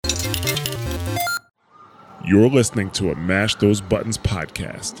You're listening to a Mash Those Buttons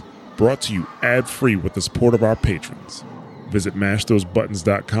podcast, brought to you ad-free with the support of our patrons. Visit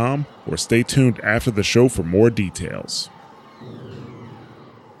mashthosebuttons.com or stay tuned after the show for more details.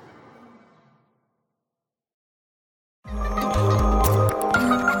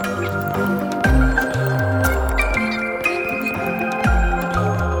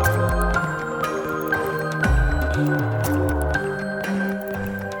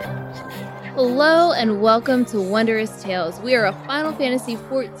 Hello and welcome to Wondrous Tales. We are a Final Fantasy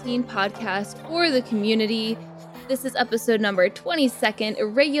XIV podcast for the community. This is episode number 22nd,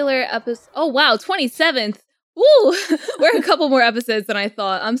 irregular episode. Oh wow, 27th. Woo! We're a couple more episodes than I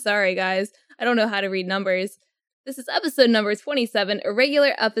thought. I'm sorry, guys. I don't know how to read numbers. This is episode number 27,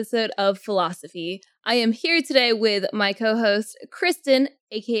 irregular episode of Philosophy. I am here today with my co-host, Kristen,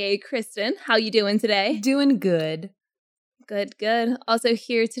 aka Kristen. How you doing today? Doing good. Good, good. Also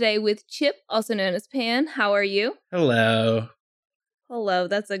here today with Chip, also known as Pan. How are you? Hello. Hello,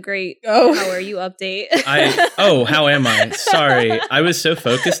 that's a great Oh. how are you update. How am I? Sorry. I was so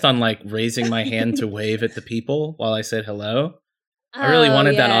focused on raising my hand to wave at the people while I said hello. I really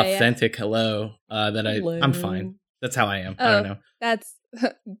wanted that authentic hello I'm fine. That's how I am. I don't know. That's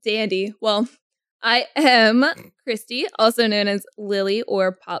dandy. Well, I am Christy, also known as Lily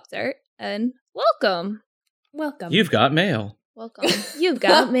or Pop-Tart, and welcome. Welcome. You've got mail. Welcome. You've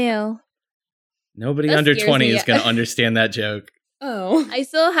got mail. Nobody That under scares 20 me. is going to understand that joke. Oh. I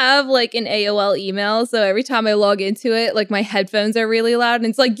still have an AOL email, so every time I log into it, my headphones are really loud, and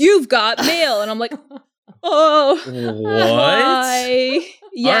it's like, you've got mail, and I'm like, oh. What? Why?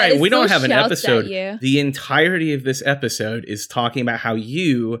 Yeah, All right, it we don't still have an shouts episode. at you. The entirety of this episode is talking about how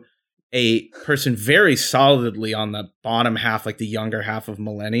you, a person very solidly on the bottom half, the younger half of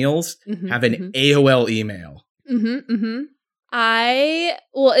millennials, have an AOL email.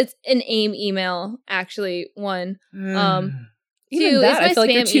 It's an AIM email, actually, one. Even Two, that, it's my I feel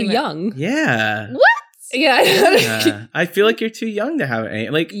like you're spam too email. young. Yeah. What? Yeah. I feel like you're too young to have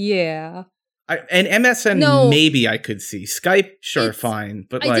any. Yeah. And MSN, No. maybe I could see. Skype, sure, It's- fine.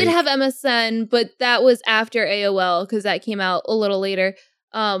 But I did have MSN, but that was after AOL because that came out a little later.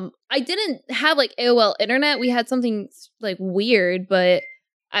 I didn't have AOL internet. We had something weird, but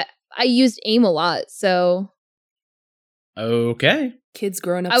I used AIM a lot, so okay. Kids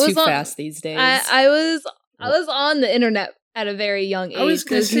growing up I was too on- fast these days. I was on the internet at a very young age. I was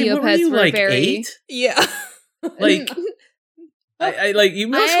gonna Those say, what were Neopets you, very 8? Yeah. You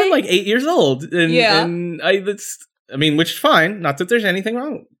must have been 8 years old. And, Yeah. And which is fine. Not that there's anything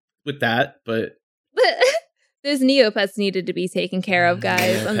wrong with that, but. those Neopets needed to be taken care of,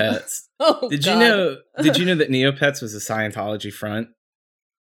 guys. Neopets. Oh, Did God. you know that Neopets was a Scientology front?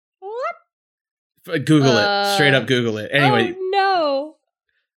 What? Google it. Straight up Google it. Anyway. Oh,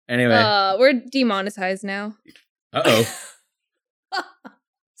 Anyway. We're demonetized now. Uh-oh.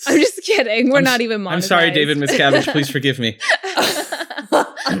 I'm just kidding. We're not even monetized. I'm sorry, David Miscavige. Please forgive me.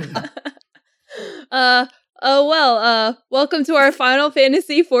 Welcome to our Final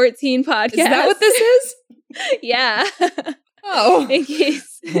Fantasy XIV podcast. Is that what this is? Yeah. Oh. In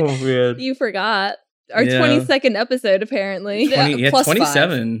case Oh, man. you forgot. Our Yeah. 22nd episode, apparently.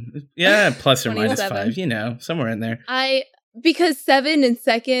 27. Yeah, plus or minus 27. 5, somewhere in there. Because 7 and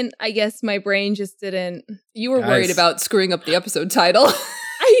second, I guess my brain just didn't. You were Guys. worried about screwing up the episode title.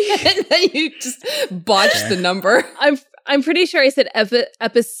 And then you just botched the number. I'm pretty sure I said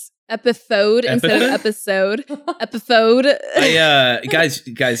episode instead of episode. Episode.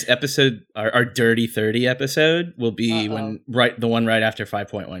 Guys, our Dirty 30 episode will be the one right after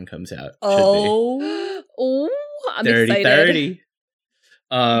 5.1 comes out. Oh. Oh, I'm Dirty excited. 30.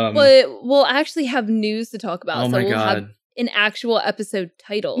 But we'll actually have news to talk about. Oh so my we'll have God. an actual episode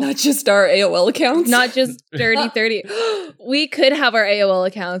title. Not just our AOL accounts. Not just Dirty 30. We could have our AOL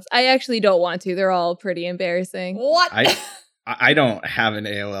accounts. I actually don't want to. They're all pretty embarrassing. What? I don't have an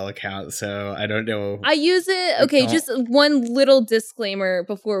AOL account, so I don't know. I use it. Okay, just one little disclaimer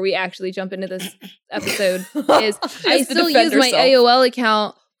before we actually jump into this episode is I Just to still defend use my herself. AOL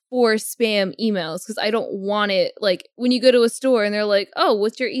account for spam emails because I don't want it. When you go to a store and they're like, oh,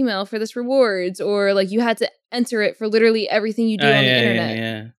 what's your email for this rewards? Or you had to enter it for literally everything you do on the internet.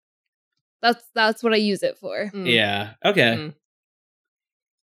 Yeah. That's what I use it for. Yeah. Okay. Mm.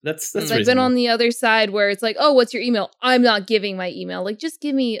 That's I've been reasonable. on the other side where it's like, oh, what's your email? I'm not giving my email. Just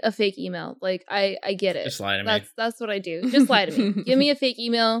give me a fake email. I get it. Just lie to me. That's what I do. Just lie to me. Give me a fake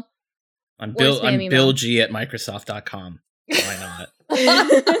email. I'm or spam email. Bill G at Microsoft.com. Why not?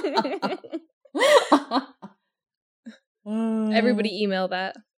 Everybody email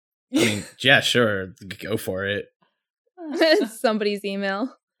that. I mean, yeah, sure. Go for it. It's somebody's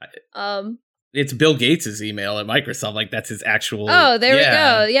email. it's Bill Gates' email at Microsoft. Like that's his actual. Oh, there we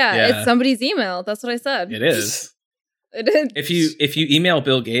go. Yeah, it's somebody's email. That's what I said. It is. It is. If you email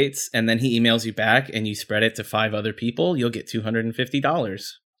Bill Gates and then he emails you back and you spread it to 5 other people, you'll get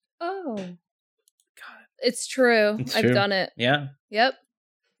 $250. Oh, God, it's true. I've done it. Yeah. Yep.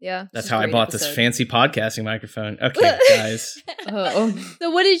 Yeah. That's how I bought this fancy podcasting microphone. Okay, guys.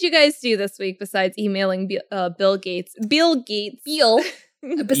 So what did you guys do this week besides emailing Bill Gates? Bill Gates. Beal.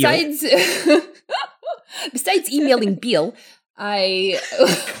 Besides emailing Beal, I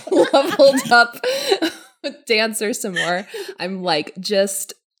leveled up Dancer some more. I'm like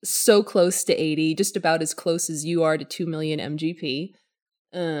just so close to 80, just about as close as you are to 2 million MGP.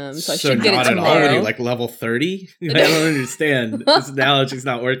 So I should get it tomorrow. What are you, like level 30? I don't understand. This analogy's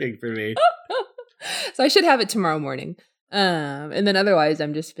not working for me. So I should have it tomorrow morning. And then otherwise,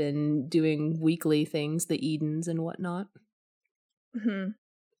 I've just been doing weekly things, the Edens and whatnot. Mm-hmm.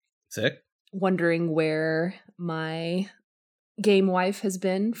 Sick. Wondering where my game wife has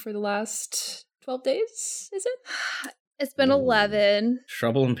been for the last 12 days, is it? It's been 11.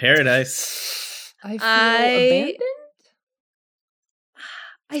 Trouble in paradise. I feel abandoned?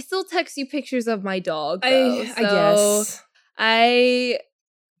 I still text you pictures of my dog, though, I guess.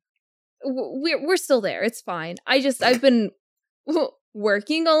 We're still there. It's fine. I've been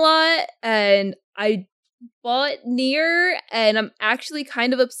working a lot, and I bought Nier, and I'm actually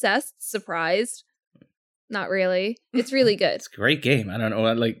kind of obsessed. Surprised. Not really. It's really good. It's a great game. I don't know.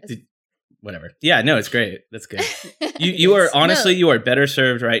 Whatever. Yeah, no, it's great. That's good. You are honestly, you are better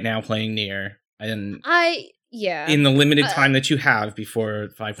served right now playing Nier. In the limited time that you have before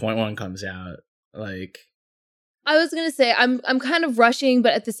 5.1 comes out. Like, I was gonna say I'm kind of rushing,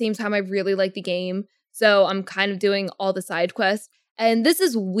 but at the same time I really like the game, so I'm kind of doing all the side quests. And this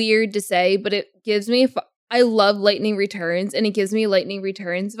is weird to say, but it gives me I love Lightning Returns, and it gives me Lightning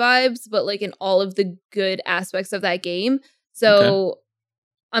Returns vibes, but like in all of the good aspects of that game. So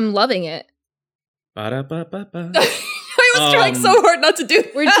I'm loving it. Ba-da-ba-ba-ba. I was trying so hard not to do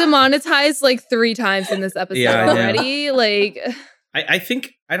that. We're demonetized like 3 times in this episode already. Like, I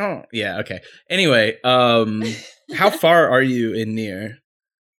think I don't. Yeah. Okay. Anyway, how far are you in Nier?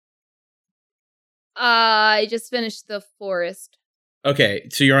 I just finished the forest. Okay,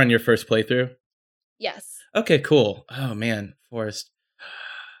 so you're on your first playthrough? Yes. Okay, cool. Oh man, forest.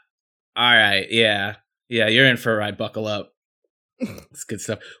 All right. Yeah. You're in for a ride. Buckle up. It's good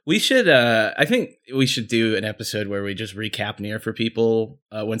stuff. We should I think we should do an episode where we just recap Nier for people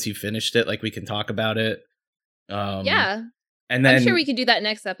once you finished it, like we can talk about it. Yeah. And then I'm sure we could do that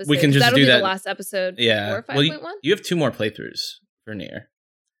next episode. We can just that'll do be that. The last episode. Yeah. Well, you have 2 more playthroughs for Nier.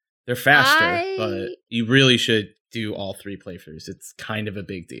 They're faster, but you really should do all 3 playthroughs. It's kind of a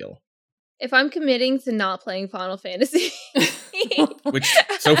big deal. If I'm committing to not playing Final Fantasy, which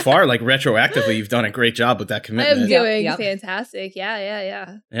so far, like retroactively, you've done a great job with that commitment. I'm doing fantastic.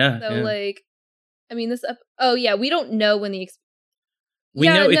 Yeah. So like, I mean, this. We don't know when the. We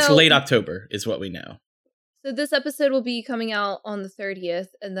know it's late October, is what we know. So this episode will be coming out on the 30th,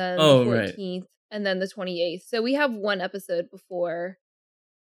 and then the 14th, and then the 28th. So we have 1 episode before.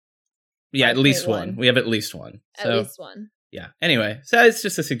 Yeah, at least 1. We have at least 1. At least 1. Yeah. Anyway, so it's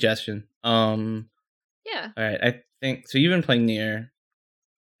just a suggestion. Yeah. All right. I think so. You've been playing Nier.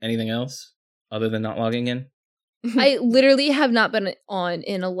 Anything else other than not logging in? I literally have not been on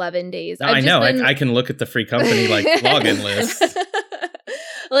in 11 days. No, I know. I can look at the free company like login list.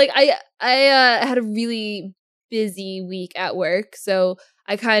 Like I had a really busy week at work, so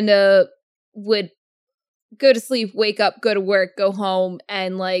I kind of would go to sleep, wake up, go to work, go home,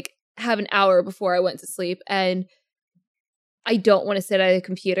 and like have an hour before I went to sleep. And I don't want to sit at a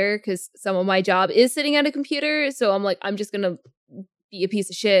computer because some of my job is sitting at a computer. So I'm like, I'm just going to be a piece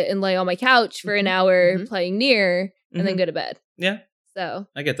of shit and lay on my couch for an hour playing Nier and then go to bed. Yeah. So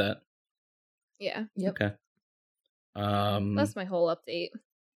I get that. Yeah. Yep. Okay. That's my whole update.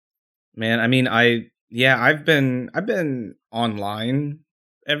 Man, I mean, I've been online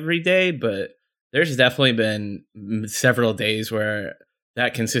every day, but there's definitely been several days where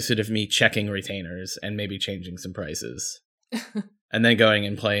that consisted of me checking retainers and maybe changing some prices. And then going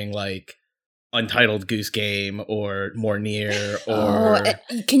and playing like Untitled Goose Game or more Nier or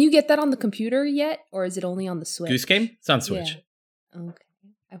can you get that on the computer yet, or is it only on the Switch? Goose Game? It's on Switch. Yeah. Okay.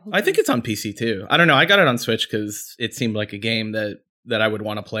 I think it's on PC too. I don't know. I got it on Switch because it seemed like a game that I would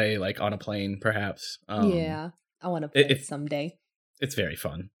want to play like on a plane, perhaps. I want to play it someday. It's very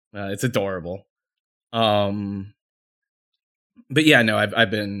fun. It's adorable. But yeah, no,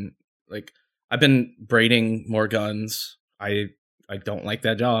 I've been braiding more guns. I don't like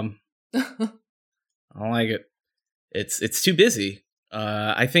that job. I don't like it. It's too busy.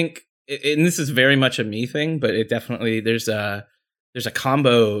 I think and this is very much a me thing, but it definitely there's a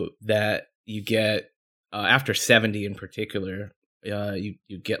combo that you get after 70 in particular. You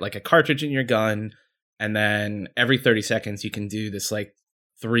get like a cartridge in your gun, and then every 30 seconds you can do this like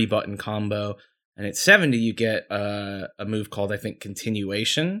 3-button combo. And at 70 you get a move called, I think,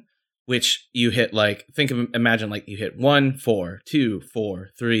 continuation, which you hit like imagine like you hit 1, 4, 2, 4,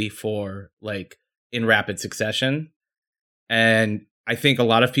 3, 4 like in rapid succession. And I think a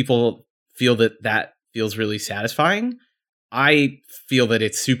lot of people feel that feels really satisfying. I feel that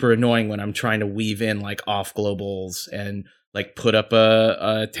it's super annoying when I'm trying to weave in like off globals and like put up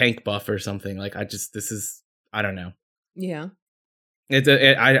a tank buff or something. Like I don't know. Yeah.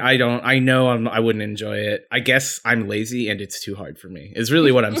 I know I wouldn't enjoy it. I guess I'm lazy and it's too hard for me. Is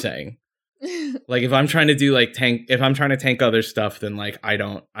really what I'm saying. Like if I'm trying to do like if I'm trying to tank other stuff, then like I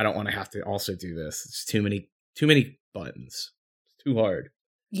don't want to have to also do this. It's too many buttons. It's too hard.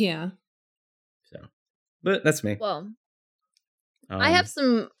 Yeah. So, but that's me. Well, I have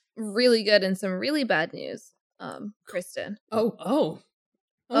some really good and some really bad news, Kristen. Oh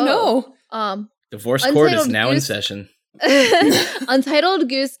no. Divorce Court is now in session. Untitled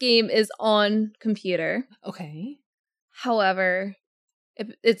Goose Game is on computer. Okay. However,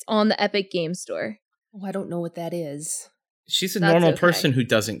 it's on the Epic Game Store. Oh, I don't know what that is. She's a normal person who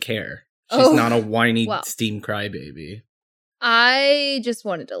doesn't care. She's not a whiny Steam crybaby. I just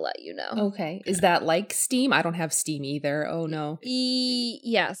wanted to let you know. Okay. Is that like Steam? I don't have Steam either. Oh no.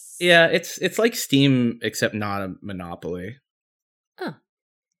 Yes. Yeah, it's like Steam except not a monopoly. Huh.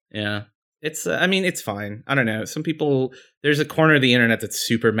 Yeah. It's it's fine. I don't know. Some people, there's a corner of the internet that's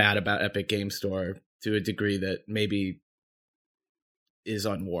super mad about Epic Game Store to a degree that maybe is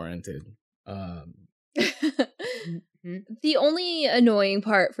unwarranted. The only annoying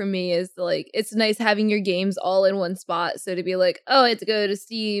part for me is like it's nice having your games all in one spot. So to be like, oh, I have to go to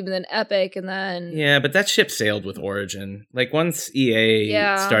Steam and then Epic and then but that ship sailed with Origin. Like once EA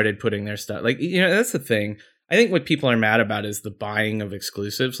started putting their stuff, like that's the thing. I think what people are mad about is the buying of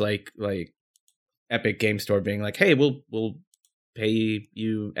exclusives, like Epic Game Store being like, hey, we'll pay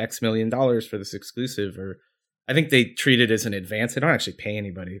you X million dollars for this exclusive, or I think they treat it as an advance. They don't actually pay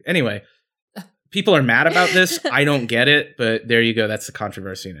anybody. Anyway. People are mad about this. I don't get it, but there you go. That's the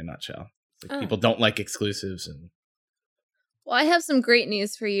controversy in a nutshell. Like people don't like exclusives. Well, I have some great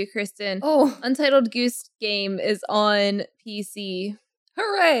news for you, Kristen. Oh, Untitled Goose Game is on PC.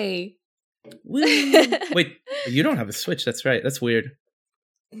 Hooray! Wait, you don't have a Switch. That's right. That's weird.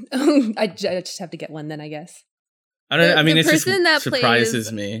 I just have to get one then, I guess. I don't know. I mean, it just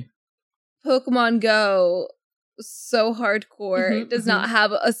surprises me. Pokemon Go so hardcore does not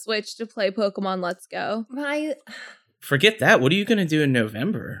have a Switch to play Pokemon Let's Go. Forget that. What are you going to do in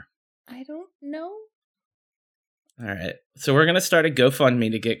November? I don't know. All right. So we're going to start a GoFundMe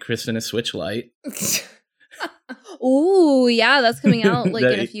to get Kristen a Switch Lite. Ooh, yeah, that's coming out like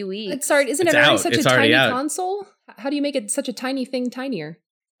in a few weeks. Sorry, isn't it already such a tiny console? How do you make it such a tiny thing tinier?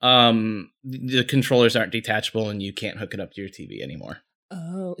 The controllers aren't detachable and you can't hook it up to your TV anymore.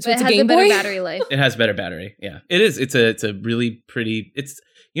 Oh, so it's a Game Boy? Better battery life. It has better battery. Yeah, it is. It's a really pretty.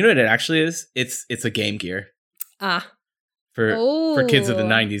 You know what it actually is? It's a Game Gear. For kids of the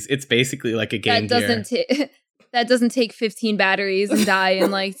 90s, it's basically like a Game Gear. That doesn't take 15 batteries and die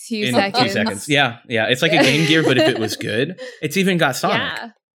in like 2 seconds. 2 seconds. Yeah. It's like a Game Gear, but if it was good, it's even got Sonic.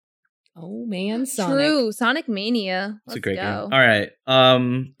 Yeah. Oh man, Sonic. True, Sonic Mania. It's a great game. All right.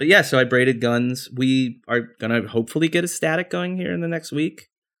 But yeah, so I braided guns. We are gonna hopefully get a static going here in the next week.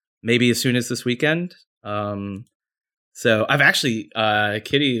 Maybe as soon as this weekend. So I've actually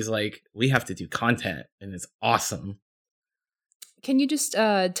Kitty's like, we have to do content and it's awesome. Can you just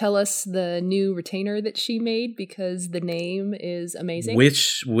tell us the new retainer that she made, because the name is amazing?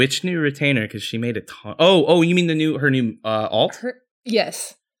 Which new retainer? Because she made a ton. Oh, you mean her new alt?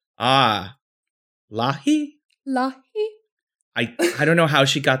 Yes. Lahi? I don't know how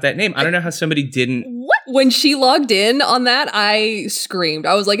she got that name. I don't know how somebody didn't. What? When she logged in on that, I screamed.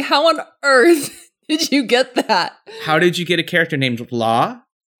 I was like, how on earth did you get that? How did you get a character named La?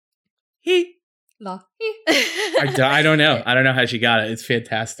 I don't know. I don't know how she got it. It's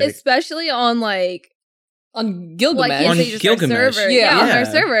fantastic. Especially on Gilgamesh. On Gilgamesh. Server. Yeah, on our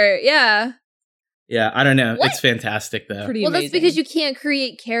server. Yeah. Yeah, I don't know. What? It's fantastic, though. Pretty amazing. That's because you can't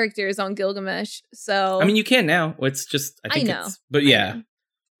create characters on Gilgamesh. So I mean, you can now. It's just I know, but yeah.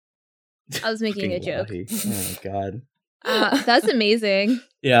 I was making a joke. Oh my god, that's amazing.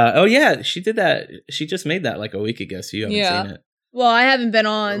 Yeah. Oh yeah, she did that. She just made that like a week ago, so you haven't seen it. Well, I haven't been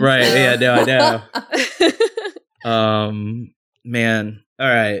on. Right? So. Yeah. No, I know. Man. All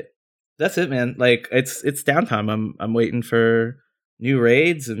right. That's it, man. Like it's downtime. I'm waiting for new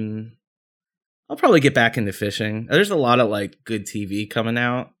raids and I'll probably get back into fishing. There's a lot of like good TV coming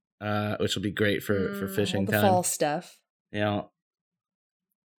out, which will be great for fishing the time. fall stuff. Yeah.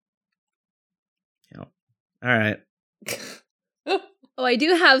 All right. Oh, I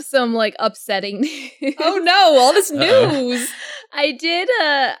do have some like upsetting news. Oh no, all this news. I did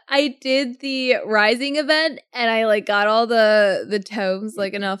the Rising event and I like got all the tomes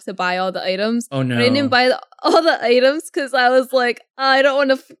like enough to buy all the items. Oh no. But I didn't buy all the items because I was like, I don't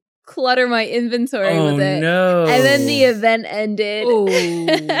want to clutter my inventory with it. No. And then the event ended.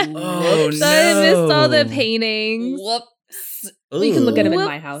 Oh, So I missed all the paintings. Whoops. Well, you can look at them in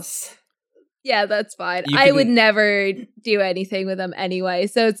my house. Yeah, that's fine. You I would never do anything with them anyway,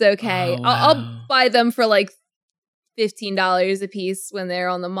 so it's okay. Oh, I'll buy them for like $15 a piece when they're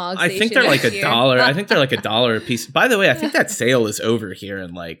on the Mog I Station think they're like next year. $1. I think they're like $1 a piece. By the way, I think that sale is over here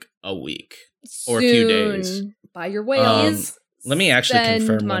in like a week or a few days. Soon. Buy your whales. Let me actually Spend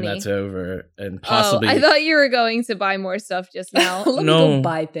confirm money. when that's over and possibly. Oh, I thought you were going to buy more stuff just now. Let me No. go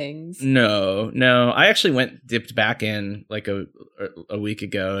buy things. No. I actually dipped back in like a week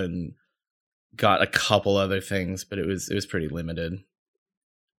ago and got a couple other things, but it was pretty limited.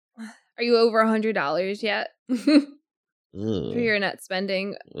 Are you over $100 yet Ugh. for your net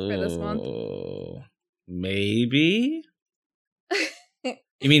spending for this month? Maybe.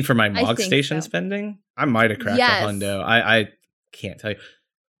 You mean for my Mog think Station so. spending? I might have cracked Yes. a hundo. I can't tell you.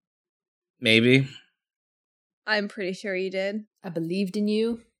 Maybe. I'm pretty sure you did. I believed in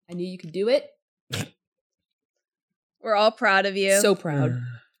you. I knew you could do it. We're all proud of you. So proud.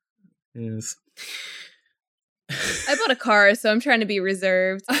 Yes. I bought a car, so I'm trying to be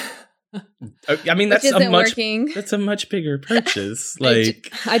reserved. I mean, Which that's isn't working. That's a much bigger purchase.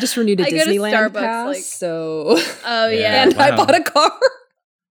 Like, I just renewed a I go to Disneyland Starbucks, pass, like- so Oh Yeah. yeah, and I Wow. bought a car.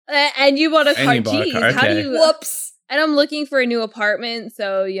 And you bought a car. you bought a Jeez, car, how do okay. you? Whoops. And I'm looking for a new apartment,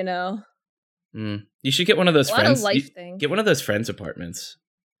 so you know, you should get one of those a lot friends. of life things. Get one of those friends apartments.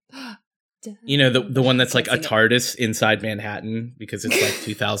 You know, the one that's like a Can't sing TARDIS inside Manhattan because it's like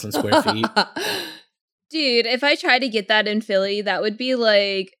 2,000 square feet. Dude, if I tried to get that in Philly, that would be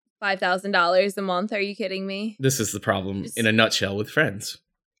like $5,000 a month. Are you kidding me? This is the problem in a nutshell with friends.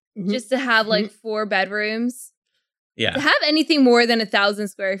 Just to have like 4 bedrooms. Yeah. To have anything more than 1,000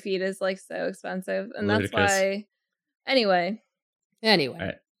 square feet is like so expensive, and Ludicrous. that's why. Anyway, Anyway. All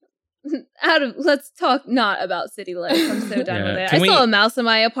right. let's talk not about city life. I'm so done Yeah. with it. Can I saw we- a mouse in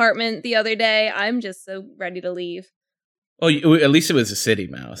my apartment the other day. I'm just so ready to leave. Oh, at least it was a city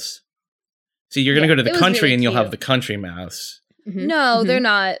mouse. See, you're going to Yeah, go to it the was country really and you'll have cute. the country mouse. Mhm. No, Mhm. they're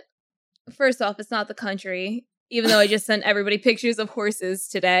not. First off, it's not the country. Even though I just sent everybody pictures of horses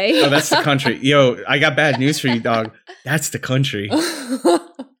today. Oh, that's the country. Yo, I got bad news for you, dog. That's the country.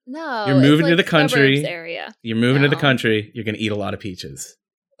 No, You're moving it's to like the country. suburbs area. You're moving to the No. country. You're going to eat a lot of peaches.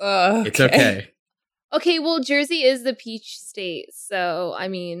 Okay. It's okay. Okay, well, Jersey is the peach state, so I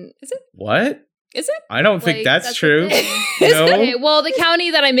mean, What? Is it? I don't think like, that's the true. thing. No. Okay, well, the county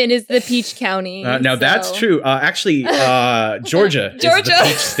that I'm in is the peach county. Now that's so- true. Actually, Georgia is Georgia. the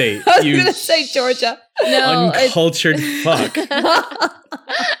peach state. I was You going to say Georgia. No, it's- uncultured fuck.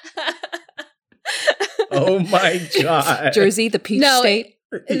 Oh my god. Jersey, the peach No, state.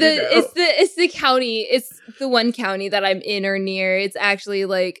 It's the county. It's the one county that I'm in or near. It's actually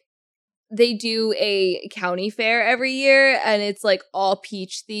like they do a county fair every year, and it's like all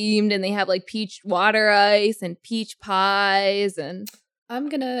peach themed, and they have like peach water ice and peach pies and. I'm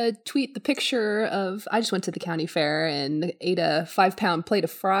going to tweet the picture of, I just went to the county fair and ate a 5-pound plate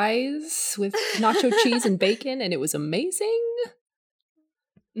of fries with nacho cheese and bacon, and it was amazing.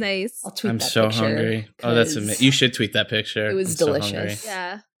 Nice. I'll tweet I'm that so picture hungry. Oh, that's 'cause amazing. You should tweet that picture. It was I'm so delicious. hungry.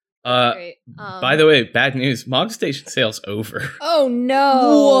 Yeah. Uh, Great. by the way, bad news. Mog Station sale's over. Oh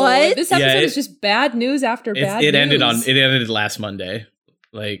no! What? This episode Yeah, is just bad news after bad news. It ended last Monday,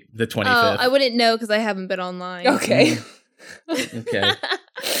 like the 25th. Oh, I wouldn't know because I haven't been online. Okay. Okay.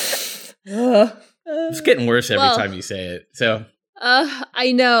 Ugh. It's getting worse every Well- time you say it. So,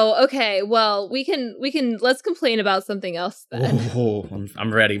 I know. Okay, well, we can let's complain about something else then. oh,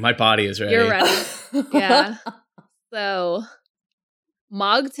 I'm ready. My body is ready. You're ready. Yeah. So,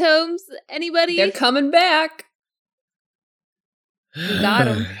 Mog tomes, anybody? They're coming back. You got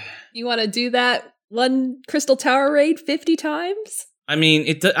 'em. You want to do that one Crystal Tower raid 50 times? I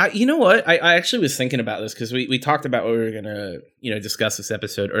mean, you know what? I actually was thinking about this because we talked about what we were gonna, discuss this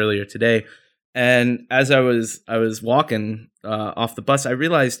episode earlier today, and as I was walking off the bus, I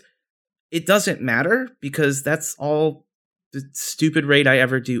realized it doesn't matter because that's all the stupid raid I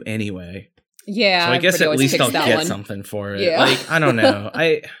ever do anyway. Yeah. So I guess everybody at always least picks I'll that get one. something for it. Yeah. Like, I don't know.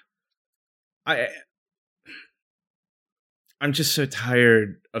 I I'm just so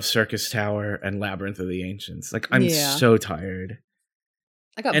tired of Circus Tower and Labyrinth of the Ancients. Like, I'm so tired.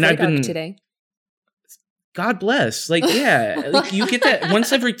 I got Void today. God bless. Like, yeah, like you get that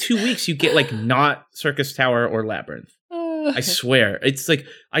once every 2 weeks. You get like not Circus Tower or Labyrinth. I swear, it's like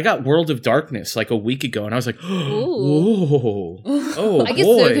I got World of Darkness like a week ago, and I was like, oh, I get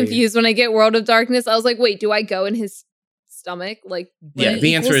so confused when I get World of Darkness. I was like, wait, do I go in his stomach? Like, yeah,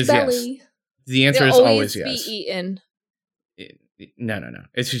 the answer is belly. Yes. The answer is always be yes. Eaten. No.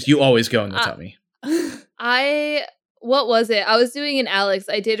 It's just you always go in the tummy. What was it? I was doing an Alex.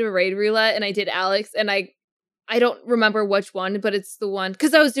 I did a raid roulette, and I did Alex, and I don't remember which one, but it's the one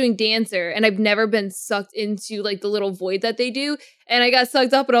because I was doing Dancer and I've never been sucked into like the little void that they do. And I got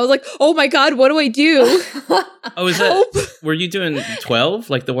sucked up and I was like, oh my God, what do I do? Oh, is that, were you doing 12?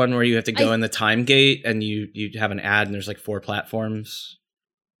 Like the one where you have to go in the time gate and you have an ad and there's like 4 platforms?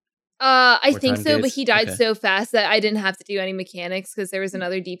 I think so, but he died so fast that I didn't have to do any mechanics because there was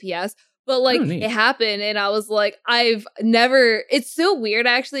another DPS. But like it happened and I was like, it's so weird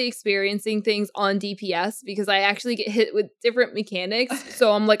actually experiencing things on DPS because I actually get hit with different mechanics.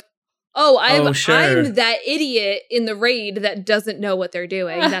 So I'm like, I'm that idiot in the raid that doesn't know what they're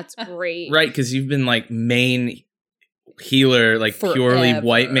doing. That's great. Right, because you've been like main healer, like forever. Purely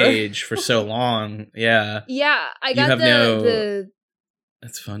white mage for so long. Yeah. Yeah, I got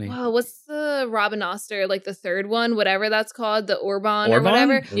That's funny. Wow, what's the Robin Oster, like the third one, whatever that's called, the Orban or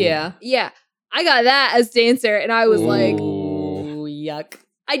whatever? Ooh. Yeah. Yeah. I got that as Dancer, and I was like, ooh, yuck.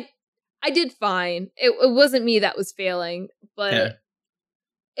 I did fine. It wasn't me that was failing, but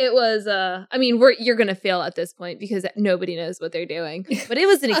it was, you're going to fail at this point because nobody knows what they're doing. But it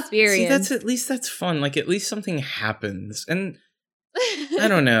was an experience. See, that's fun. Like, at least something happens. And I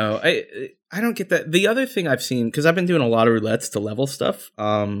don't know. I don't get that. The other thing I've seen, because I've been doing a lot of roulettes to level stuff,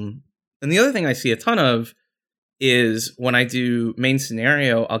 and the other thing I see a ton of is when I do main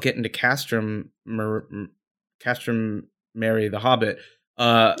scenario, I'll get into Castrum Mary the Hobbit,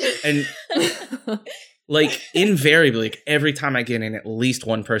 and like invariably, like every time I get in, at least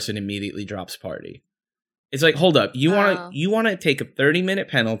one person immediately drops party. It's like, hold up, you want to take a 30-minute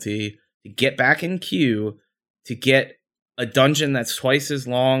penalty to get back in queue to get a dungeon that's twice as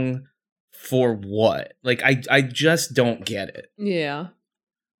long for what? Like, I just don't get it. Yeah.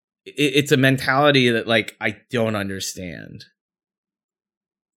 It's a mentality that, like, I don't understand.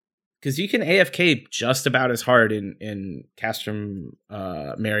 Because you can AFK just about as hard in Castrum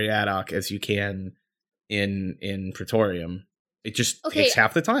Meriadoc as you can in Praetorium. It just takes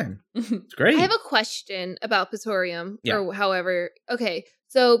half the time. It's great. I have a question about Praetorium, or however. Okay,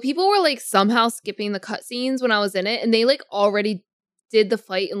 so people were, like, somehow skipping the cutscenes when I was in it, and they, like, already did the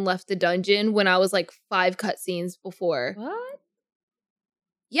fight and left the dungeon when I was, like, 5 cutscenes before. What?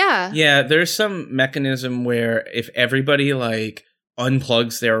 Yeah. Yeah, there's some mechanism where if everybody, like,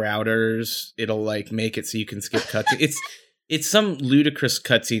 unplugs their routers, it'll, like, make it so you can skip cutscenes. It's some ludicrous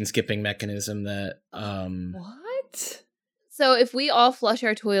cutscene skipping mechanism that... What? So if we all flush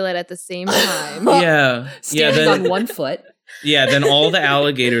our toilet at the same time... Standing on one foot. Yeah, then all the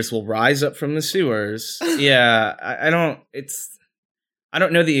alligators will rise up from the sewers. Yeah, I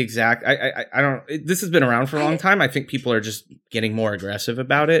don't know the exact. I don't. This has been around for a long time. I think people are just getting more aggressive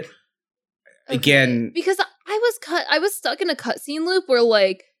about it. Okay. Again, because I was stuck in a cutscene loop where,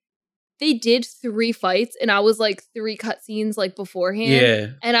 like, they did 3 fights and I was like 3 cutscenes like beforehand. Yeah,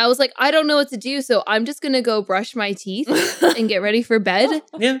 and I was like, I don't know what to do, so I'm just gonna go brush my teeth and get ready for bed.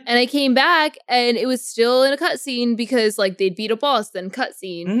 Yeah, and I came back and it was still in a cutscene because, like, they'd beat a boss, then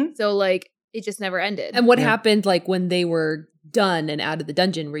cutscene. Mm-hmm. So, like, it just never ended. And what happened, like, when they were done and out of the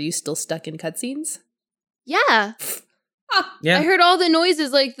dungeon? Were you still stuck in cutscenes? Yeah. Yeah. I heard all the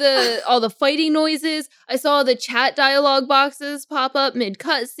noises, like all the fighting noises. I saw the chat dialogue boxes pop up mid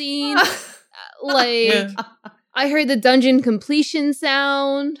cutscene. I heard the dungeon completion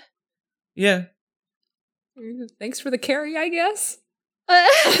sound. Yeah. Thanks for the carry, I guess.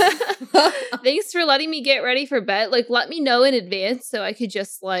 Thanks for letting me get ready for bed. Like, let me know in advance so I could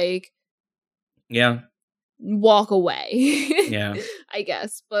just, like, walk away. Yeah. I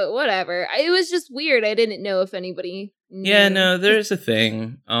guess. But whatever. It was just weird. I didn't know if anybody knew. Yeah, no, there's a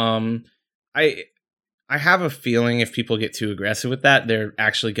thing. I have a feeling if people get too aggressive with that, they're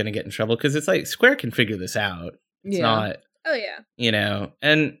actually going to get in trouble because it's like Square can figure this out. It's not. Oh yeah. You know,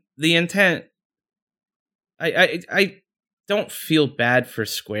 and the intent. I don't feel bad for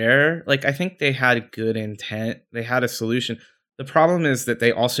Square. Like, I think they had a good intent. They had a solution. The problem is that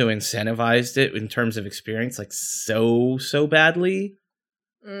they also incentivized it in terms of experience, like, so badly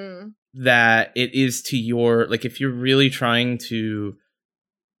that it is to your, like, if you're really trying to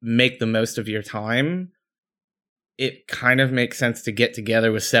make the most of your time, it kind of makes sense to get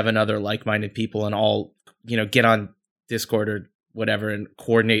together with 7 other like-minded people and all, get on Discord or whatever and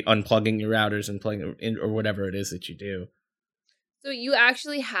coordinate unplugging your routers and playing or whatever it is that you do. So you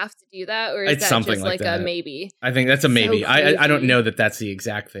actually have to do that, or is It's that something just like like that. a maybe? I think that's a maybe. So I don't crazy. know that that's the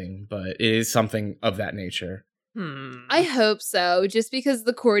exact thing, but it is something of that nature. I hope so, just because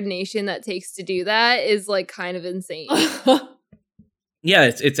the coordination that takes to do that is like kind of insane.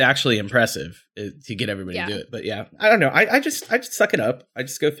 Yeah, it's actually impressive to get everybody to do it. But yeah, I don't know. I just suck it up. I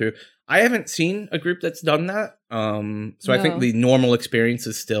just go through. I haven't seen a group that's done that. So I think the normal experience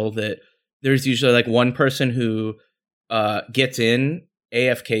is still that there's usually like one person who gets in,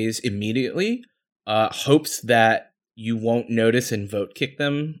 AFKs immediately, hopes that you won't notice and vote kick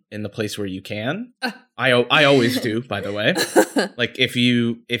them in the place where you can. I always do, by the way. Like if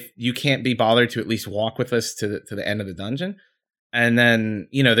you can't be bothered to at least walk with us to the end of the dungeon. And then,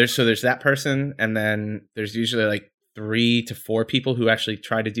 there's that person, and then there's usually like 3 to 4 people who actually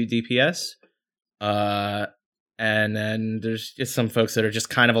try to do DPS. And then there's just some folks that are just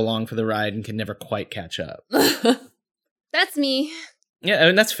kind of along for the ride and can never quite catch up. That's me. Yeah, I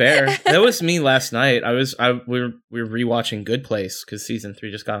mean, that's fair. That was me last night. We were rewatching Good Place because season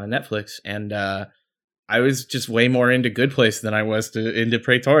 3 just got on Netflix, and I was just way more into Good Place than I was into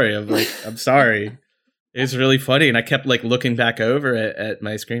Praetoria. Like, I'm sorry. It was really funny, and I kept like looking back over at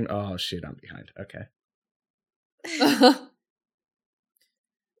my screen. Oh shoot, I'm behind. Okay.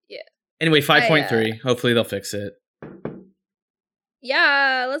 Yeah. Anyway, 5.3. Hopefully they'll fix it.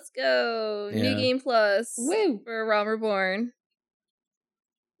 Yeah, let's go. Yeah. New Game Plus Woo. for Realm Reborn.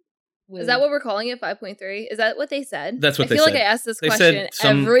 Is that what we're calling it? 5.3? Is that what they said? That's what they said. I feel like I asked this They question said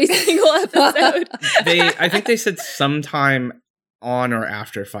some- every single episode. I think they said sometime on or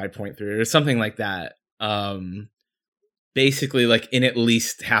after 5.3 or something like that. Basically like in at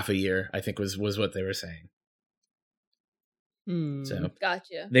least half a year, I think was what they were saying. So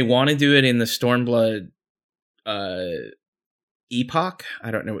Gotcha. they want to do it in the Stormblood epoch. I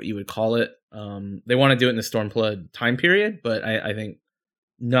don't know what you would call it. They want to do it in the Stormblood time period, but I think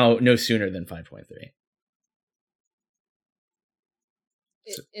no sooner than 5.3.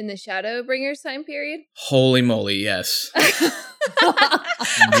 In the Shadowbringers time period? Holy moly, yes.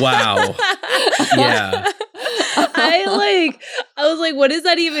 Wow. Yeah. I was like, what does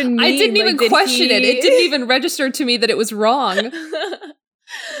that even mean? I didn't even did question it. he- It didn't even register to me that it was wrong.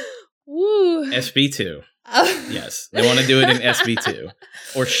 Woo. SB2. Yes. They want to do it in SB2.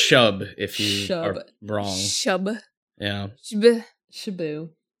 Or Shub if you Shub. are wrong. Shub. Yeah. Shub. Shaboo.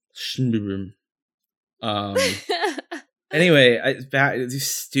 Anyway, these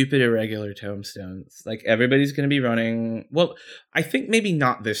stupid irregular tombstones. Like everybody's going to be running. Well, I think maybe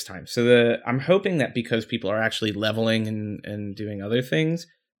not this time. So I'm hoping that because people are actually leveling and doing other things,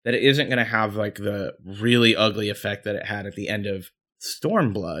 that it isn't going to have like the really ugly effect that it had at the end of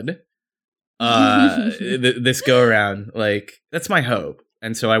Stormblood. This go around, like that's my hope,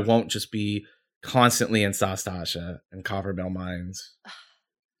 and so I won't just be constantly in Sastasha and Copperbell Mines.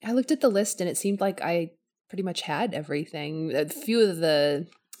 I looked at the list and it seemed like I pretty much had everything. A few of the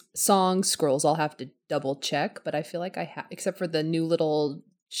song scrolls I'll have to double check, but I feel like I have, except for the new little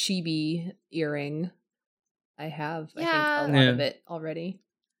chibi earring. I have, I think, a lot of it already.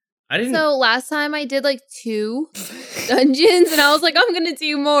 I didn't. So last time I did like 2 dungeons, and I was like, I'm gonna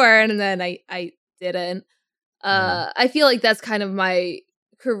do more, and then I didn't. I feel like that's kind of my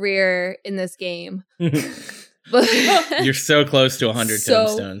career in this game. But You're so close to 100 So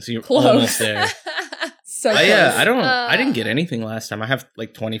tombstones. You're close. almost there. So Yeah, close. I didn't get anything last time. I have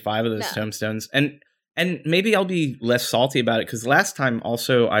like 25 of those tombstones, and maybe I'll be less salty about it because last time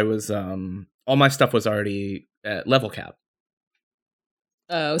also I was all my stuff was already at level cap.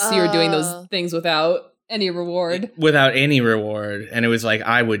 Oh, so you were doing those things without any reward. Without any reward, and it was like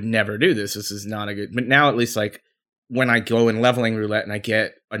I would never do this. This is not a good. But now at least like when I go in leveling roulette and I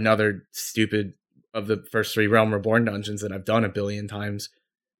get another stupid of the first 3 Realm Reborn dungeons that I've done a billion times.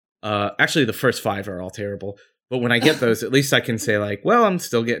 Actually, the first 5 are all terrible. But when I get those, at least I can say like, well, I'm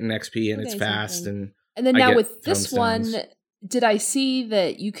still getting XP and it's fast. And then I now get with this one, tombstones. did I see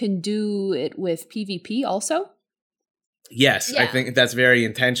that you can do it with PvP also? Yes, I Yeah. think that's very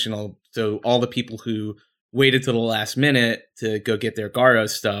intentional. So all the people who waited till the last minute to go get their Garo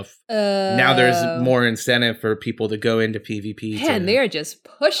stuff, now there's more incentive for people to go into PvP. Man, they're just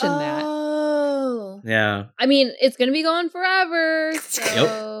pushing that. Oh. Yeah. I mean, it's gonna be going forever.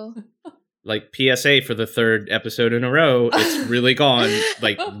 So. Like PSA for the 3rd episode in a row, it's really gone.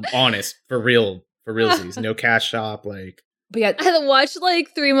 Like honest, for realsies. No cash shop. Like But yeah, I had to watch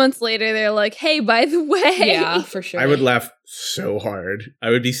like 3 months later. They're like, "Hey, by the way," yeah, for sure. I would laugh so hard. I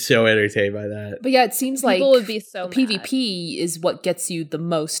would be so entertained by that. But yeah, it seems like people would be so mad. PvP is what gets you the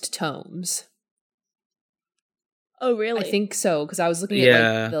most tomes. Oh, really? I think so, because I was looking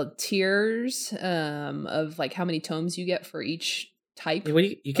at like the tiers of like how many tomes you get for each type. Well,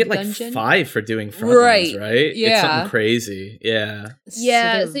 you get like dungeon. 5 for doing front runs, right? Yeah. It's something crazy. Yeah.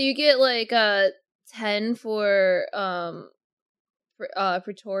 Yeah, so you get like 10 for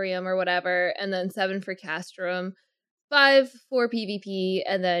Praetorium or whatever, and then 7 for Castrum, 5 for PvP,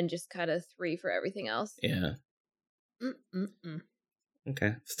 and then just kind of 3 for everything else. Yeah.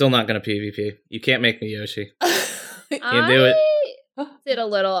 Okay. Still not gonna PvP. You can't make me Yoshi. Can't do it. Did a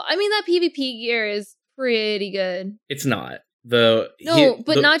little. I mean, that PvP gear is pretty good. It's not.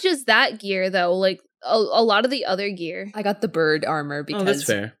 Not just that gear though. Like a lot of the other gear. I got the bird armor because that's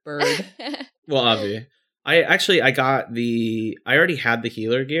fair. Bird. Well, obviously. I already had the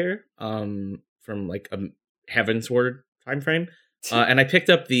healer gear from like a Heavensward time frame. And I picked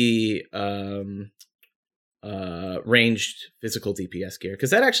up the ranged physical DPS gear because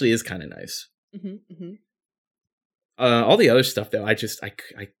that actually is kind of nice. All the other stuff though, I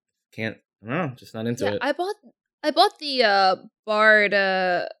can't. I don't know, just not into it. I bought the Bard.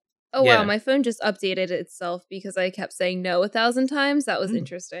 Wow, my phone just updated itself because I kept saying no 1,000 times. That was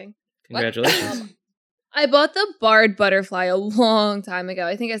interesting. Congratulations. I bought the Bard butterfly a long time ago.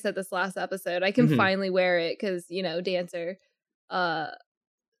 I think I said this last episode. I can finally wear it because, Dancer. So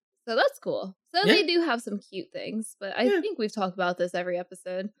that's cool. So they do have some cute things, but I think we've talked about this every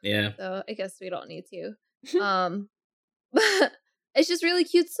episode. Yeah. So I guess we don't need to. But it's just really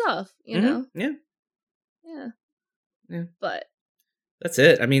cute stuff, you know? Yeah. But that's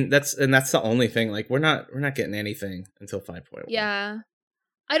it. I mean, that's the only thing. Like, we're not getting anything until 5.1. Yeah.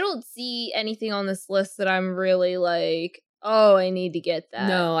 I don't see anything on this list that I'm really like, oh, I need to get that.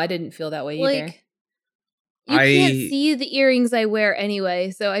 No, I didn't feel that way either. You can't see the earrings I wear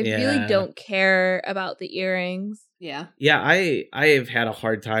anyway, so I really don't care about the earrings. Yeah. Yeah, I have had a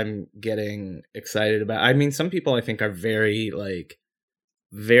hard time getting excited about. I mean, some people I think are very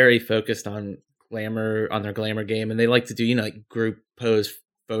focused on glamour, on their glamour game, and they like to do, like group pose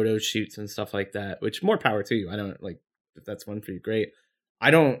photo shoots and stuff like that, which more power to you. I don't if that's one for you, great. I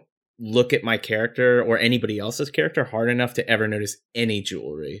don't look at my character or anybody else's character hard enough to ever notice any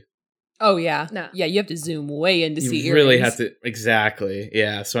jewelry. Oh, yeah. No. Yeah, you have to zoom way in to see earrings. You really have to. Exactly.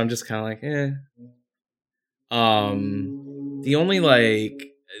 Yeah. So I'm just kind of like, The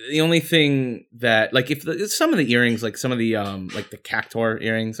only thing that, like, if some of the earrings, like some of the, like the Cactuar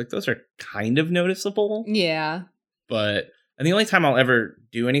earrings, like those are kind of noticeable. Yeah. And the only time I'll ever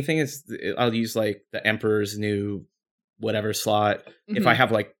do anything is I'll use like the Emperor's New whatever slot if I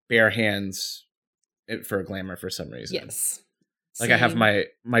have like bare hands for a glamour for some reason. Yes. Like I have my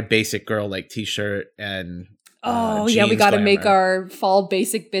basic girl like t-shirt and yeah, we got to make our fall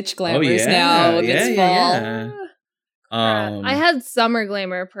basic bitch glamours now. It's fall. I had summer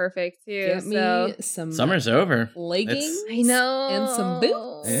glamour perfect too. Get me some summer's over. Leggings. I know, and some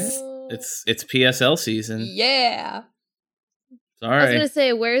boots. Yeah. It's PSL season. Yeah. Sorry. I was gonna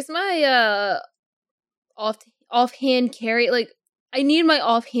say, where's my offhand carry? Like, I need my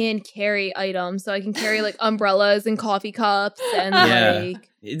offhand carry item so I can carry like umbrellas and coffee cups and like.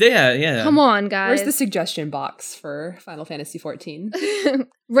 Yeah. Come on, guys. Where's the suggestion box for Final Fantasy XIV?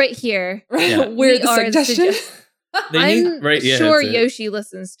 Right here. Yeah. Where the suggestion? I'm sure Yoshi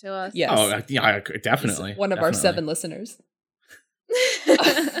listens to us. Yes. Oh, yeah, definitely. He's one of our 7 listeners.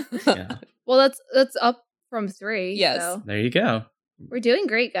 Yeah. Well, that's up from 3. Yes. So. There you go. We're doing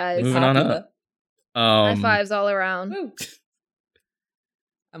great, guys. Moving on up. High fives all around. Woo.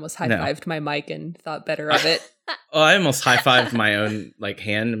 I almost high-fived my mic and thought better of it. I almost high-fived my own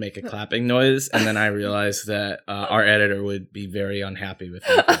hand to make a clapping noise, and then I realized that our editor would be very unhappy with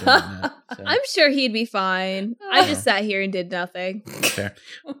me for doing that. So. I'm sure he'd be fine. I just sat here and did nothing. Fair.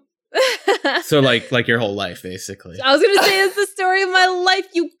 So like your whole life, basically. I was gonna say it's the story of my life.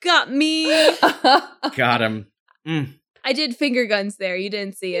 You got me. Got him. I did finger guns there. You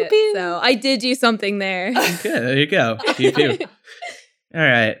didn't see it, Pew. so I did do something there. Good. There you go. Pew pew. All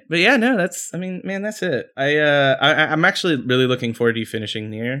right, but yeah, no, that's it. I'm actually really looking forward to you finishing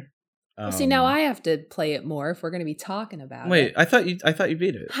Nier. See, now I have to play it more if we're going to be talking about it. Wait, I thought you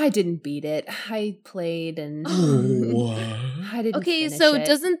beat it. I didn't beat it. I played and I didn't. Okay, finish so it.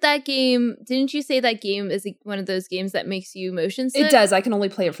 didn't you say that game is one of those games that makes you motion sick? It does. I can only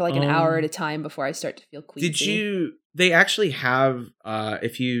play it for like an hour at a time before I start to feel queasy. They actually have,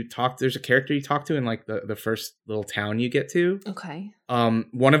 if you talk, there's a character you talk to in like the first little town you get to. Okay.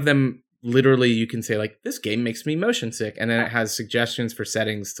 One of them literally you can say like, this game makes me motion sick. And then it has suggestions for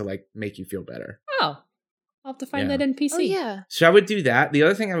settings to like make you feel better. Oh, I'll have to find that in PC. Oh, yeah. So I would do that. The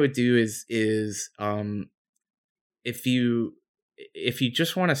other thing I would do is if you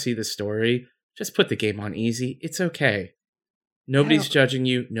just want to see the story, just put the game on easy. It's okay. Nobody's judging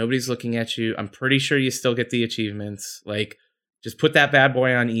you. Nobody's looking at you. I'm pretty sure you still get the achievements. Like, just put that bad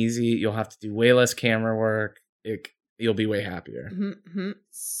boy on easy. You'll have to do way less camera work. You'll be way happier. Mm-hmm.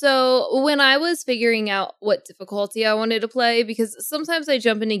 So when I was figuring out what difficulty I wanted to play, because sometimes I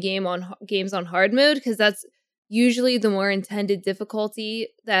jump into games on hard mode, because that's usually the more intended difficulty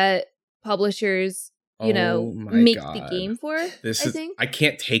that publishers, make the game for. I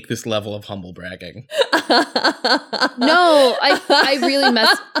can't take this level of humble bragging. No, I really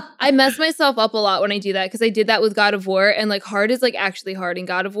mess myself up a lot when I do that, because I did that with God of War, and like hard is like actually hard in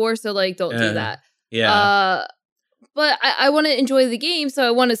God of War, so like don't do that. Yeah. But I want to enjoy the game, so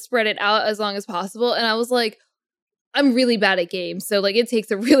I want to spread it out as long as possible. And I was like, I'm really bad at games, so like it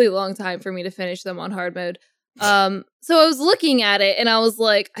takes a really long time for me to finish them on hard mode. So I was looking at it, and I was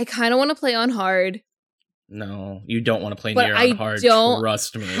like, I kind of want to play on hard. No, you don't want to play Nier on hard.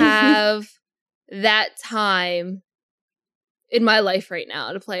 Trust me. Have that time in my life right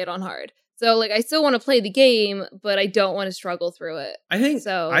now to play it on hard. So, like, I still want to play the game, but I don't want to struggle through it.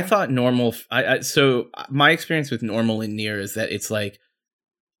 I thought normal. So my experience with normal in Nier is that it's like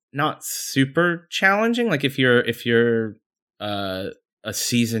not super challenging. Like if you're a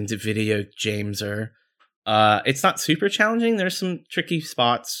seasoned video Jameser, it's not super challenging. There's some tricky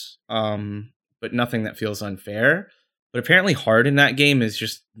spots, but nothing that feels unfair. But apparently, hard in that game is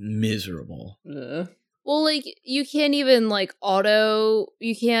just miserable. Well, like you can't even like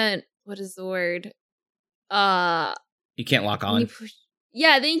you can't. What is the word? You can't lock on.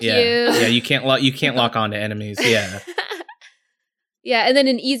 Thank you. Yeah, you can't lock on to enemies. Yeah. Yeah, and then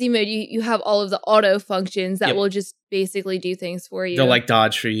in easy mode, you have all of the auto functions that will just basically do things for you. They'll like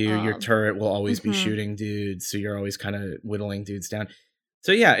dodge for you. Your turret will always be shooting dudes, so you're always kind of whittling dudes down.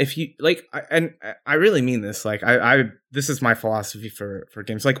 So yeah, if you like, I really mean this. Like, this is my philosophy for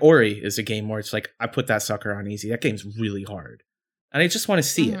games. Like Ori is a game where it's like I put that sucker on easy. That game's really hard. And I just want to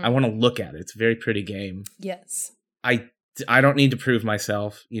see it. I want to look at it. It's a very pretty game. Yes. I don't need to prove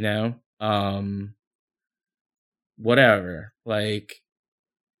myself, whatever. Like,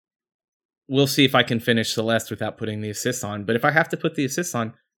 we'll see if I can finish Celeste without putting the assist on. But if I have to put the assist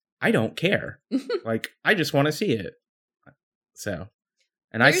on, I don't care. Like, I just want to see it. So,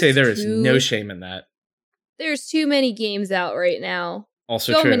 and I say there is no shame in that. There's too many games out right now.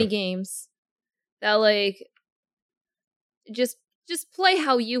 Also so true. many games that like just play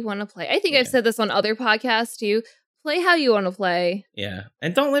how you want to play. I think I've said this on other podcasts too. Play how you want to play. Yeah.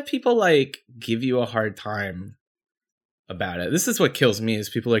 And don't let people like give you a hard time about it. This is what kills me is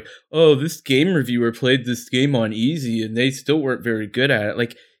people like, oh, this game reviewer played this game on easy and they still weren't very good at it.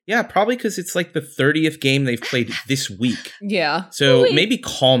 Like, yeah, probably because it's like the 30th game they've played this week. Yeah. So maybe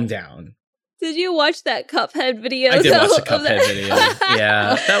calm down. Did you watch that Cuphead video? I did watch the Cuphead video.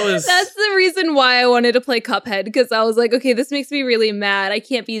 Yeah, That's the reason why I wanted to play Cuphead, because I was like, okay, this makes me really mad. I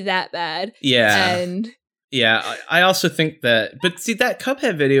can't be that bad. Yeah. And yeah, I also think that, but see, that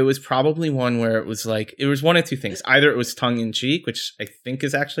Cuphead video was probably one where it was like, it was one of two things. Either it was tongue in cheek, which I think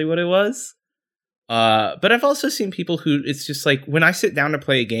is actually what it was. But I've also seen people who, it's just like, when I sit down to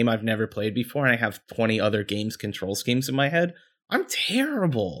play a game I've never played before and I have 20 other games control schemes in my head, I'm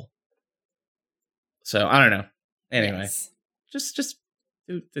terrible. So, I don't know. Anyway, just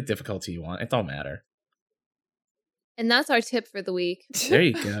do the difficulty you want. It don't matter. And that's our tip for the week. There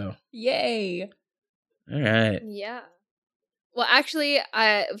you go. Yay. All right. Yeah. Well, actually,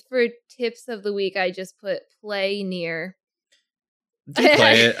 for tips of the week, I just put play Nier. Do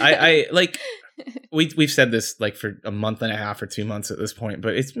play it. I like, we've said this like for a month and a half or 2 months at this point,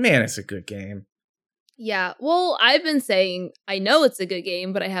 but it's a good game. Yeah, well, I've been saying I know it's a good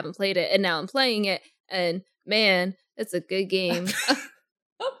game, but I haven't played it, and now I'm playing it, and man, it's a good game.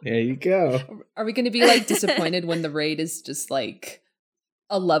 There you go. Are we going to be like disappointed when the raid is just like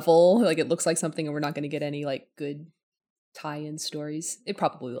a level, like it looks like something, and we're not going to get any like good tie-in stories? It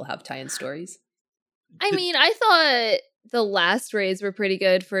probably will have tie-in stories. I mean, I thought the last raids were pretty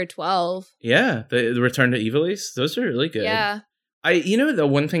good for 12. Yeah, the Return to Ivalice, those are really good. Yeah. The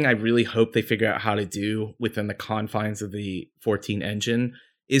one thing I really hope they figure out how to do within the confines of the 14 engine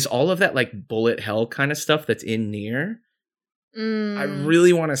is all of that like bullet hell kind of stuff that's in Nier. I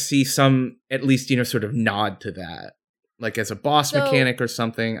really want to see some, at least, sort of nod to that. Like as a boss mechanic or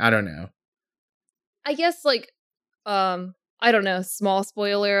something. I don't know. I guess like, I don't know, small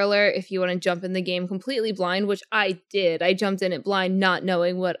spoiler alert if you want to jump in the game completely blind, which I did. I jumped in it blind, not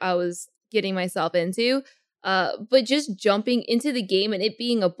knowing what I was getting myself into. But just jumping into the game and it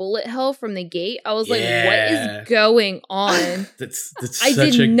being a bullet hell from the gate, I was like, what is going on? That's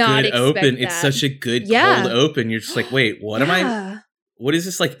such a good open. That. It's such a good cold open. You're just like, wait, what am I? What is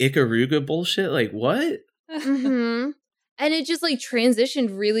this, like Ikaruga bullshit? Like, what? Mm-hmm. And it just like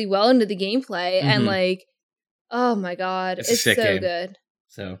transitioned really well into the gameplay. And like, oh my God, it's so game. Good.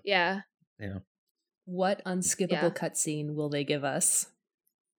 So, yeah. What unskippable cutscene will they give us?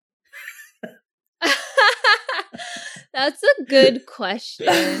 That's a good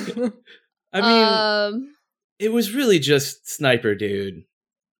question. I mean, it was really just Sniper Dude.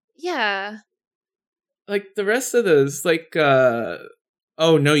 Yeah. Like the rest of those, like, oh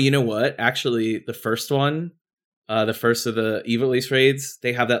no, you know what? Actually, the first one, the first of the Ivalice raids,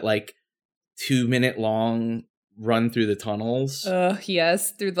 they have that like 2-minute long run through the tunnels.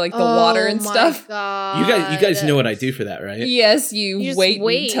 Yes, through like the water and stuff. God. You guys know what I do for that, right? Yes, you wait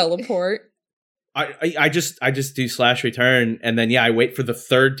and teleport. I just do slash return, and then I wait for the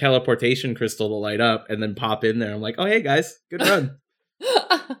third teleportation crystal to light up, and then pop in there. I'm like, oh hey guys, good run.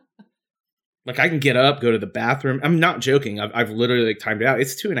 Like I can get up, go to the bathroom. I'm not joking. I've literally like timed it out.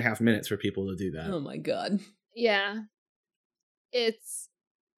 It's 2.5 minutes for people to do that. Oh my God. Yeah, it's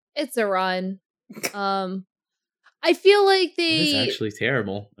a run. I feel like it's actually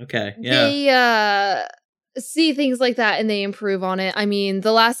terrible. Okay, yeah. They see things like that and they improve on it. I mean,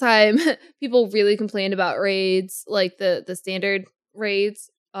 the last time people really complained about raids, like the standard raids,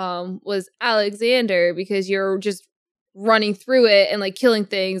 was Alexander, because you're just running through it and like killing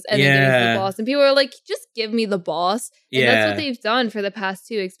things and then getting to the boss, and people are like, just give me the boss. And that's what they've done for the past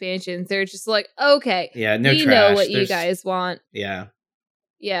 2 expansions. They're just like, okay, we know what you guys want. Yeah.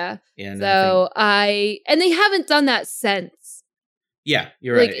 So and they haven't done that since. Yeah,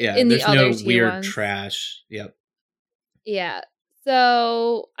 you're right. Yeah, there's no weird trash. Yep. Yeah.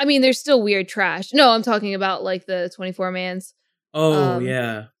 So, I mean, there's still weird trash. No, I'm talking about like the 24-mans. Oh,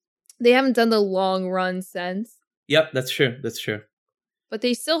 yeah. They haven't done the long run since. Yep, that's true. That's true. But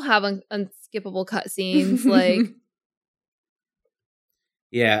they still have unskippable cutscenes, like.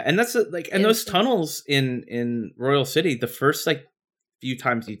 Yeah, and that's like, and those tunnels in Royal City, the first like few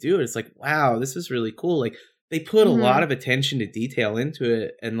times you do it, it's like, wow, this is really cool. Like they put a lot of attention to detail into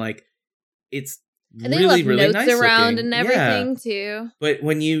it, and like it's and really, they left really notes nice around looking. and everything too. But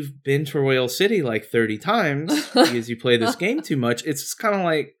when you've been to Royal City like 30 times because you play this game too much, it's just kind of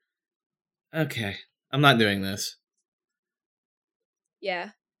like, okay, I'm not doing this.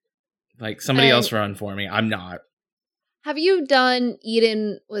 Yeah. Like somebody else run for me. I'm not. Have you done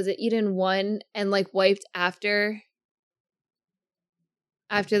Eden? Was it Eden 1 and like wiped after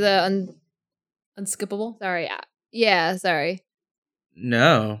the unskippable? Sorry. Yeah, sorry.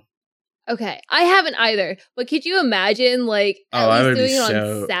 No. Okay. I haven't either. But could you imagine like at least doing it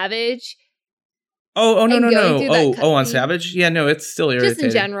on Savage? Oh no. On Savage? Yeah, no, it's still irritating. Just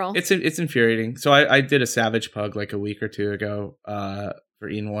in general. It's infuriating. So I did a Savage pug like a week or two ago for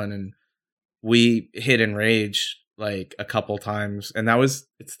Eden 1, and we hit Enrage like a couple times, and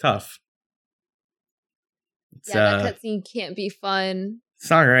it's tough. That cutscene can't be fun. It's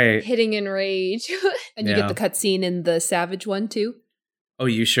not great. Hitting Enrage. And you get the cutscene in the Savage one too? Oh,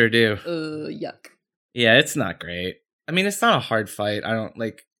 you sure do. Yuck. Yeah, it's not great. I mean, it's not a hard fight. I don't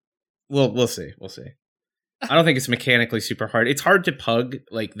like. We'll see. We'll see. I don't think it's mechanically super hard. It's hard to pug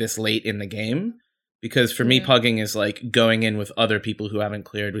like this late in the game, because for me, pugging is like going in with other people who haven't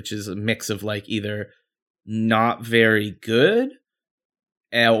cleared, which is a mix of like either not very good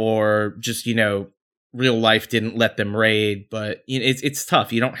or just, real life didn't let them raid. But it's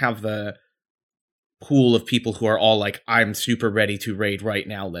tough. You don't have the pool of people who are all like, I'm super ready to raid right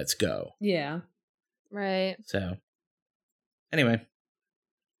now. Let's go. Yeah. Right. So anyway,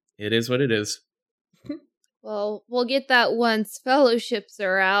 it is what it is. Well, we'll get that once fellowships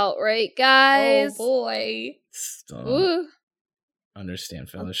are out, right, guys? Oh, boy. Still understand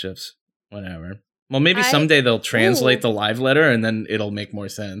fellowships. Whatever. Well, maybe someday they'll translate the live letter and then it'll make more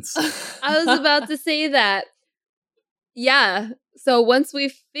sense. I was about to say that. Yeah. So once we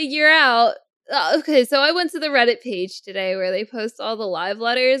figure out... okay, so I went to the Reddit page today where they post all the live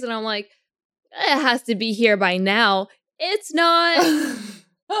letters, and I'm like, it has to be here by now. It's not.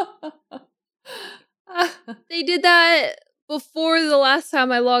 They did that before the last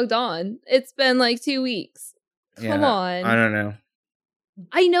time I logged on. It's been like 2 weeks. Come on. I don't know.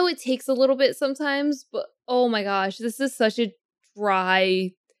 I know it takes a little bit sometimes, but oh my gosh, this is such a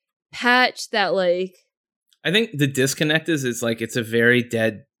dry patch that like... I think the disconnect is like it's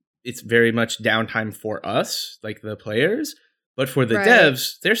very much downtime for us, like the players, But for the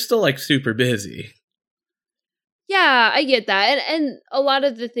devs, they're still like super busy. Yeah, I get that. And a lot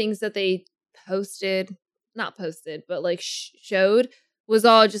of the things that they not posted, but like showed was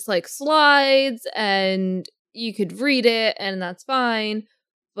all just like slides and you could read it and that's fine.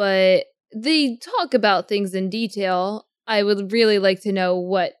 But they talk about things in detail. I would really like to know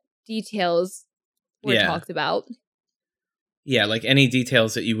what details were talked about. Yeah, like any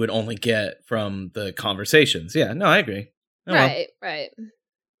details that you would only get from the conversations. Yeah, no, I agree. Oh, right.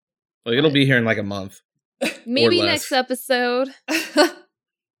 Like it'll be here in like a month. Maybe next episode.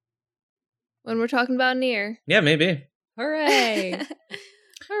 When we're talking about Nier. Yeah, maybe. Hooray.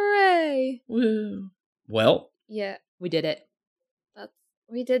 Hooray. Woo. Well. Yeah. We did it.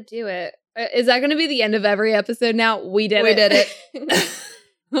 We did do it. Is that going to be the end of every episode now? We did it.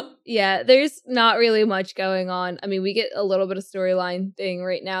 Yeah, there's not really much going on. I mean, we get a little bit of storyline thing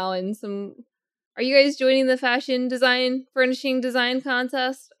right now and some... Are you guys joining the furnishing design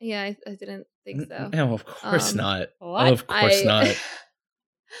contest? Yeah, I didn't think so. No, of course not. What? Of course not.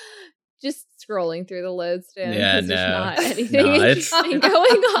 Just scrolling through the load stand. Yeah, no. There's not anything interesting going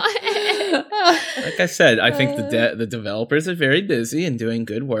on. Like I said, I think the developers are very busy and doing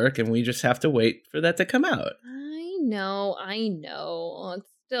good work, and we just have to wait for that to come out. I know. It's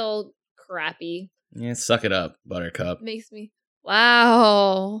still crappy. Yeah, suck it up, Buttercup. Makes me...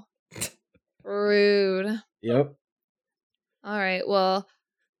 Wow. Rude. Yep. All right. Well,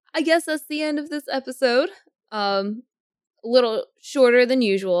 I guess that's the end of this episode. A little shorter than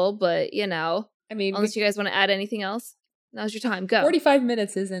usual, but I mean, unless you guys want to add anything else, now's your time. Go. 45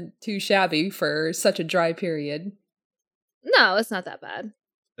 minutes isn't too shabby for such a dry period. No, it's not that bad.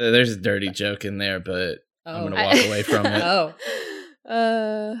 There's a dirty joke in there, but I'm gonna walk away from it.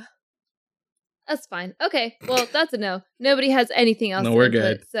 That's fine. Okay. Well, that's a no. Nobody has anything else. No, we're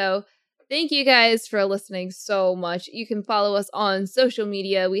good. So. Thank you guys for listening so much. You can follow us on social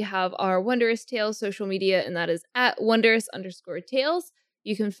media. We have our Wondrous Tales social media, and that is at Wondrous_Tales.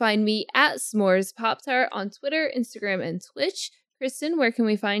 You can find me at S'mores Pop-Tart on Twitter, Instagram, and Twitch. Kristen, where can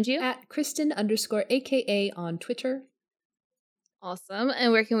we find you? At Kristen_AKA on Twitter. Awesome.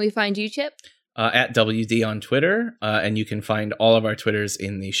 And where can we find you, Chip? At WD on Twitter, and you can find all of our Twitters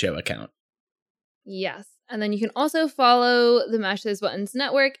in the show account. Yes. And then you can also follow the Mash Those Buttons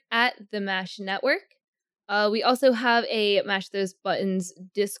Network at the Mash Network. We also have a Mash Those Buttons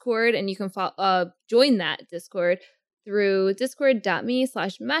Discord, and you can join that Discord through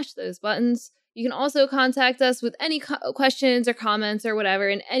discord.me/mashthosebuttons. You can also contact us with any questions or comments or whatever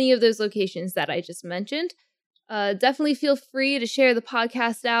in any of those locations that I just mentioned. Definitely feel free to share the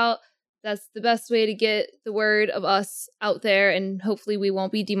podcast out. That's the best way to get the word of us out there, and hopefully we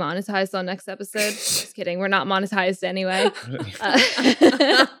won't be demonetized on next episode. Just kidding. We're not monetized anyway.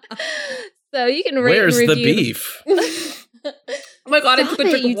 So you can rate and review. Where's the beef? Oh my god, I took a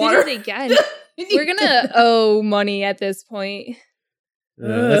drink of water. You did it again. We're going to owe money at this point.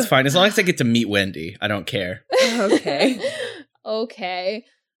 That's fine. As long as I get to meet Wendy, I don't care. Okay. Okay.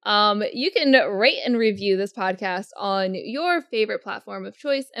 You can rate and review this podcast on your favorite platform of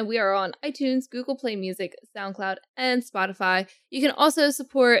choice, and we are on iTunes, Google Play Music, SoundCloud, and Spotify. You can also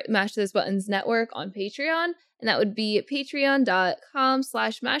support Mash Those Buttons Network on Patreon, and that would be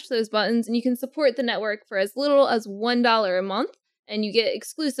patreon.com/mashthosebuttons, and you can support the network for as little as $1 a month, and you get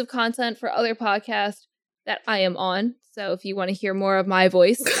exclusive content for other podcasts that I am on. So if you want to hear more of my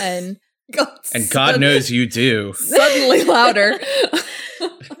voice and God knows you do. Suddenly louder.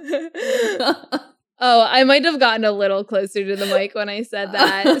 Oh, I might have gotten a little closer to the mic when I said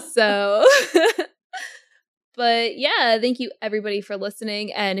that. So, but yeah, thank you everybody for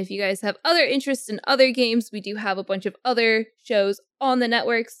listening. And if you guys have other interests in other games, we do have a bunch of other shows on the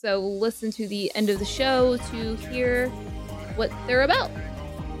network. So listen to the end of the show to hear what they're about.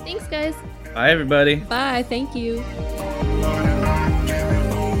 Thanks, guys. Bye, everybody. Bye. Thank you.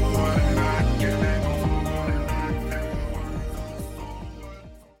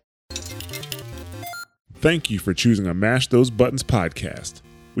 Thank you for choosing a Mash Those Buttons podcast.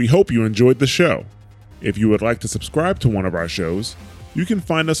 We hope you enjoyed the show. If you would like to subscribe to one of our shows, you can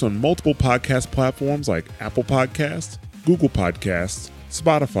find us on multiple podcast platforms like Apple Podcasts, Google Podcasts,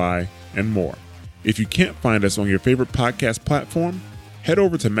 Spotify, and more. If you can't find us on your favorite podcast platform, head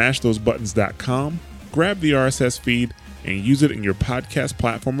over to mashthosebuttons.com, grab the RSS feed, and use it in your podcast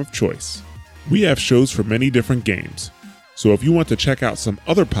platform of choice. We have shows for many different games, so if you want to check out some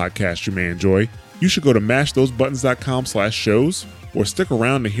other podcasts you may enjoy, you should go to mashthosebuttons.com/shows or stick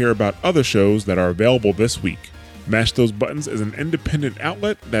around to hear about other shows that are available this week. Mash Those Buttons is an independent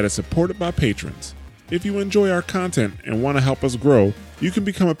outlet that is supported by patrons. If you enjoy our content and want to help us grow, you can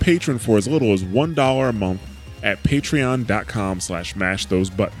become a patron for as little as $1 a month at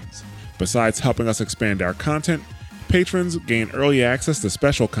patreon.com/mashthosebuttons. Besides helping us expand our content, patrons gain early access to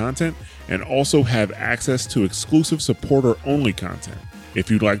special content and also have access to exclusive supporter-only content.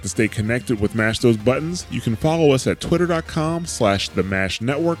 If you'd like to stay connected with Mash Those Buttons, you can follow us at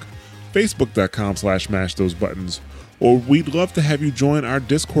twitter.com/themashnetwork, facebook.com/mashthosebuttons, or we'd love to have you join our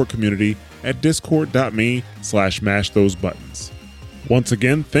Discord community at discord.me/mashthosebuttons. Once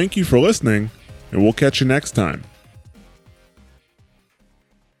again, thank you for listening, and we'll catch you next time.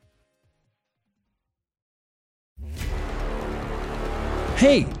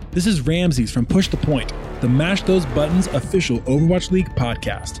 Hey, this is Ramses from Push the Point, the Mash Those Buttons official Overwatch League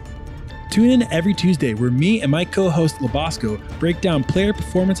podcast. Tune in every Tuesday where me and my co-host Labasco break down player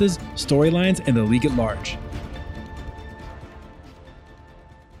performances, storylines, and the league at large.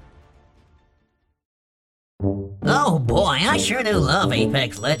 Oh boy, I sure do love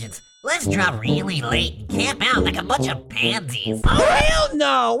Apex Legends. Let's drop really late and camp out like a bunch of pansies. Oh hell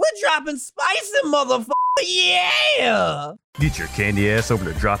no! We're dropping spicy, motherfucker! Yeah! Get your candy ass over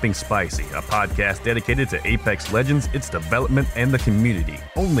to Dropping Spicy, a podcast dedicated to Apex Legends, its development, and the community.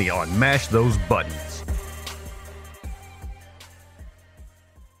 Only on Mash Those Buttons.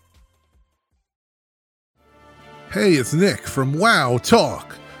 Hey, it's Nick from WoW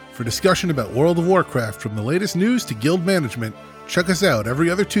Talk. For discussion about World of Warcraft, from the latest news to guild management, check us out every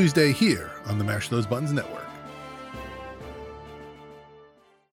other Tuesday here on the Mash Those Buttons Network.